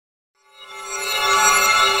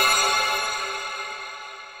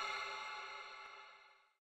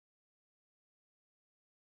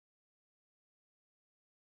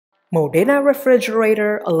MODENA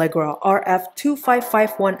Refrigerator Allegra RF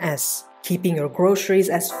 2551S, keeping your groceries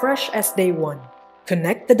as fresh as day one.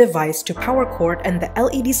 Connect the device to power cord and the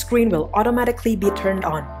LED screen will automatically be turned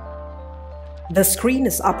on. The screen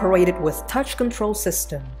is operated with touch control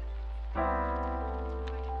system.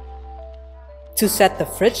 To set the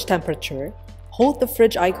fridge temperature, hold the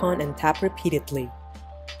fridge icon and tap repeatedly.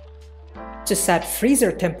 To set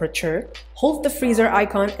freezer temperature, hold the freezer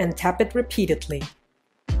icon and tap it repeatedly.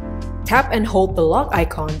 Tap and hold the lock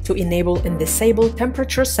icon to enable and disable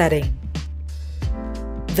temperature setting.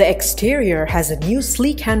 The exterior has a new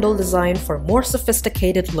sleek handle design for more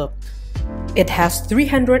sophisticated look. It has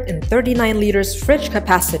 339 liters fridge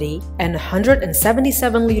capacity and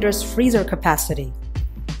 177 liters freezer capacity.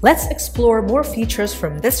 Let's explore more features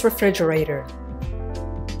from this refrigerator.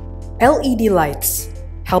 LED lights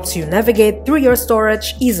helps you navigate through your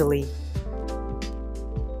storage easily.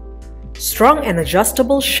 Strong and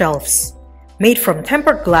adjustable shelves, made from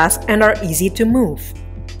tempered glass and are easy to move.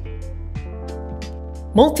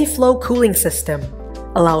 Multiflow Cooling System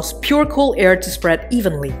allows pure cool air to spread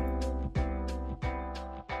evenly.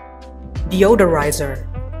 Deodorizer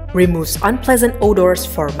removes unpleasant odors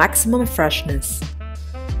for maximum freshness.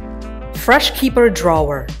 Fresh Keeper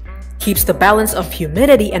Drawer keeps the balance of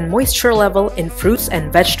humidity and moisture level in fruits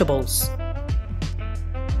and vegetables.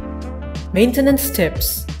 Maintenance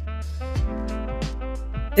tips: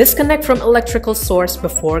 disconnect from electrical source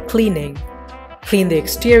before cleaning. Clean the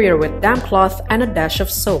exterior with damp cloth and a dash of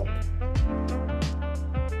soap.